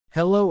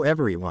Hello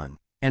everyone,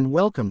 and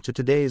welcome to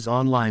today's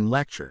online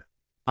lecture.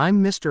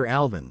 I'm Mr.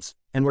 Alvins,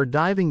 and we're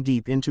diving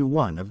deep into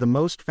one of the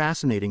most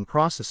fascinating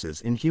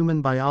processes in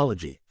human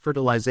biology,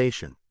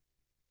 fertilization.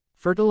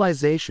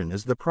 Fertilization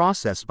is the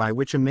process by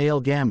which a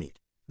male gamete,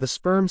 the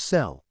sperm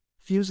cell,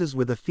 fuses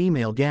with a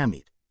female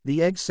gamete,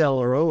 the egg cell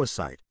or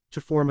oocyte,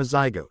 to form a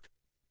zygote.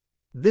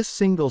 This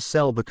single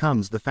cell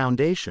becomes the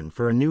foundation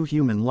for a new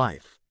human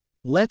life.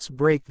 Let's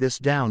break this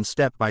down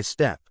step by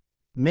step.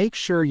 Make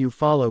sure you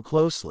follow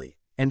closely,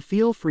 and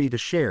feel free to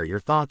share your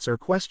thoughts or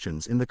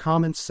questions in the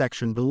comments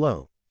section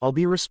below. I'll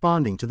be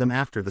responding to them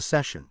after the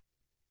session.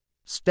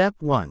 Step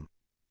 1.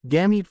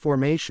 Gamete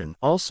formation,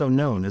 also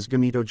known as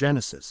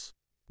gametogenesis.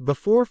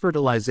 Before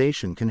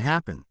fertilization can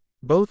happen,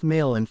 both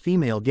male and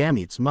female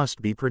gametes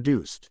must be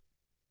produced.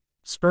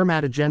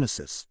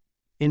 Spermatogenesis.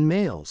 In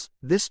males,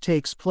 this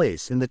takes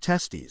place in the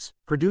testes,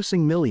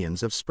 producing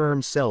millions of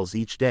sperm cells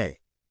each day.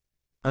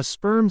 A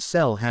sperm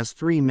cell has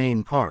three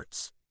main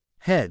parts.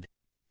 Head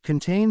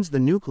contains the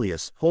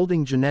nucleus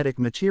holding genetic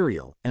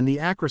material and the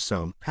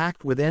acrosome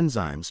packed with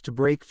enzymes to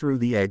break through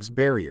the egg's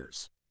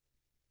barriers.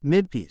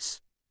 Midpiece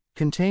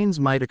contains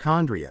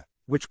mitochondria,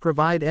 which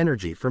provide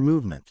energy for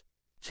movement.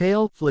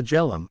 Tail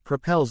flagellum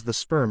propels the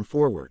sperm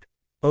forward.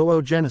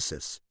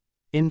 Oogenesis.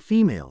 In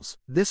females,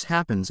 this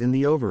happens in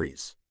the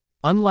ovaries.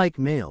 Unlike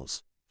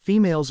males,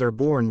 females are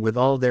born with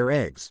all their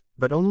eggs,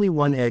 but only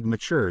one egg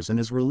matures and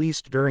is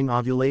released during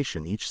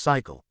ovulation each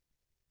cycle.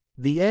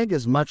 The egg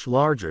is much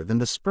larger than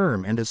the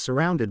sperm and is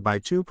surrounded by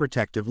two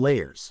protective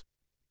layers.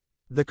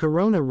 The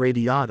corona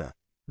radiata,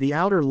 the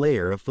outer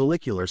layer of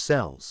follicular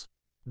cells.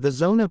 The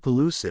zona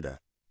pellucida,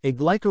 a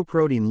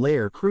glycoprotein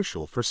layer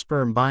crucial for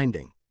sperm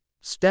binding.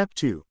 Step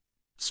 2.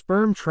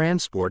 Sperm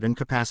transport and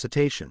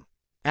capacitation.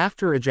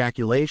 After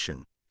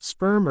ejaculation,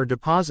 sperm are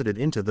deposited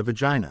into the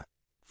vagina.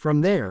 From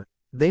there,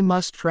 they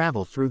must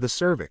travel through the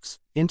cervix,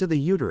 into the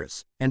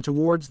uterus, and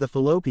towards the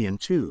fallopian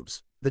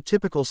tubes, the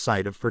typical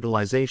site of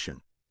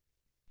fertilization.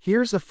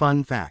 Here's a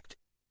fun fact.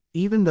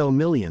 Even though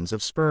millions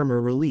of sperm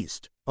are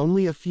released,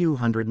 only a few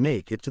hundred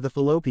make it to the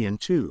fallopian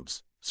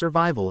tubes,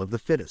 survival of the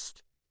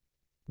fittest.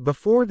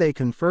 Before they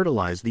can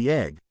fertilize the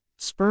egg,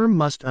 sperm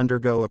must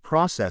undergo a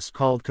process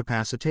called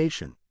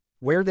capacitation,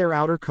 where their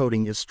outer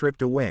coating is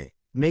stripped away,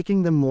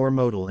 making them more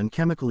motile and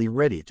chemically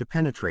ready to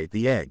penetrate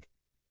the egg.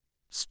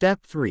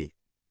 Step 3.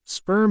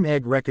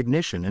 Sperm-egg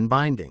recognition and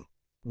binding.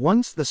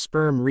 Once the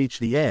sperm reach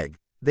the egg,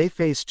 they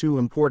face two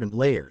important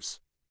layers.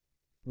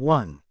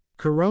 1.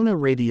 Corona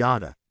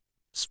radiata.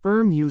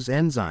 Sperm use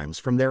enzymes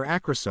from their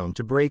acrosome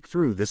to break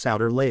through this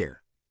outer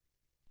layer.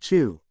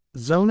 2.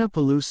 Zona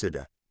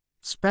pellucida.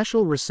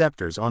 Special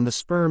receptors on the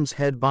sperm's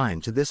head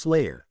bind to this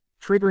layer,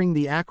 triggering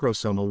the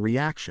acrosomal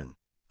reaction,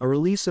 a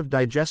release of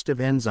digestive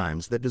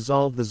enzymes that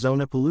dissolve the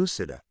zona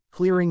pellucida,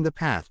 clearing the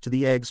path to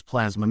the egg's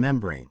plasma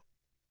membrane.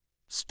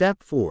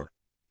 Step 4.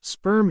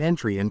 Sperm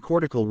entry and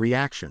cortical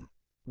reaction.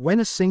 When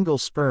a single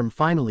sperm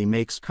finally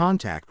makes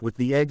contact with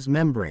the egg's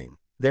membrane,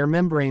 their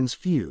membranes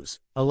fuse,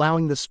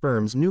 allowing the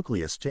sperm's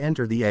nucleus to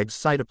enter the egg's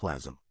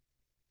cytoplasm.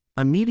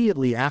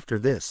 Immediately after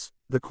this,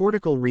 the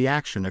cortical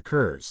reaction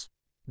occurs.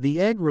 The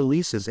egg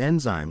releases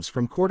enzymes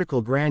from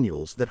cortical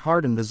granules that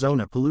harden the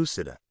zona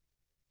pellucida.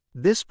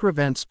 This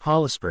prevents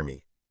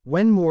polyspermy,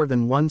 when more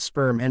than one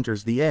sperm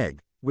enters the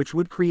egg, which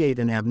would create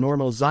an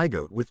abnormal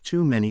zygote with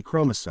too many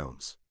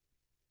chromosomes.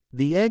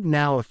 The egg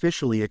now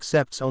officially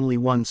accepts only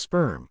one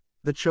sperm,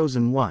 the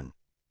chosen one.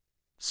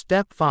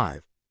 Step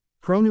 5.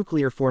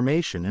 Pronuclear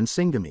formation and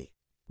syngamy.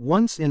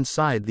 Once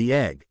inside the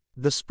egg,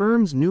 the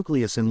sperm's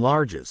nucleus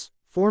enlarges,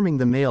 forming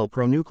the male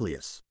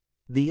pronucleus.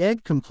 The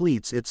egg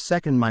completes its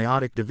second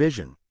meiotic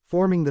division,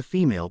 forming the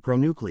female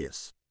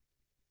pronucleus.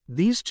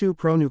 These two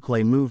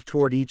pronuclei move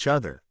toward each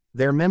other,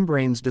 their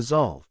membranes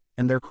dissolve,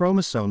 and their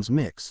chromosomes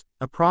mix,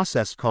 a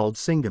process called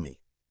syngamy.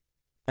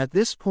 At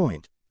this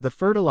point, the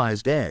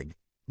fertilized egg,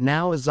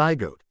 now a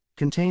zygote,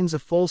 contains a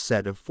full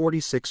set of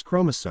 46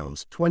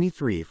 chromosomes,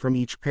 23 from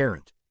each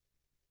parent.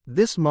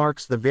 This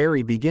marks the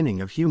very beginning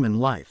of human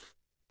life.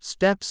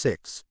 Step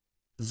 6.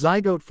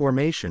 Zygote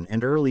formation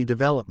and early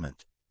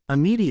development.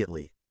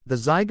 Immediately, the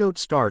zygote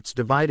starts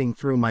dividing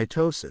through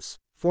mitosis,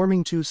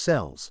 forming 2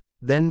 cells,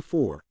 then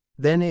 4,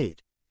 then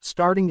 8,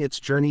 starting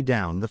its journey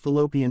down the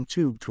fallopian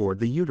tube toward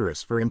the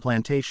uterus for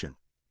implantation.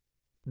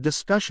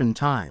 Discussion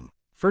time.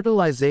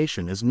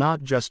 Fertilization is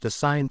not just a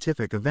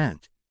scientific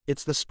event,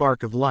 it's the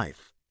spark of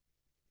life.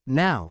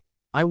 Now,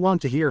 I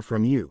want to hear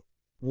from you.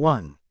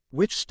 1.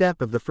 Which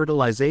step of the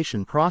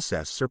fertilization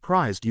process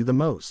surprised you the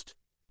most?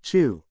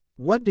 2.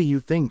 What do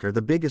you think are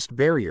the biggest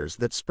barriers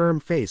that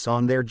sperm face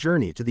on their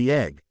journey to the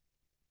egg?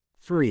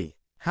 3.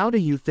 How do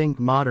you think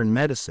modern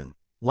medicine,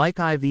 like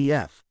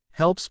IVF,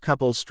 helps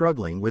couples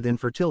struggling with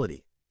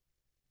infertility?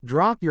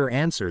 Drop your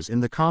answers in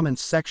the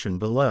comments section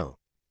below.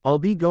 I'll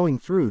be going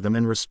through them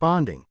and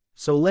responding,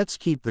 so let's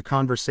keep the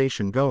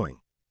conversation going.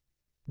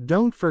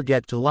 Don't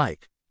forget to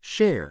like,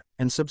 share,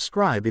 and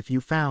subscribe if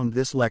you found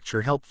this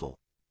lecture helpful.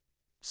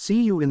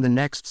 See you in the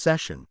next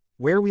session,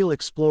 where we'll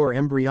explore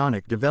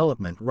embryonic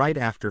development right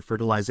after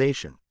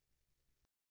fertilization.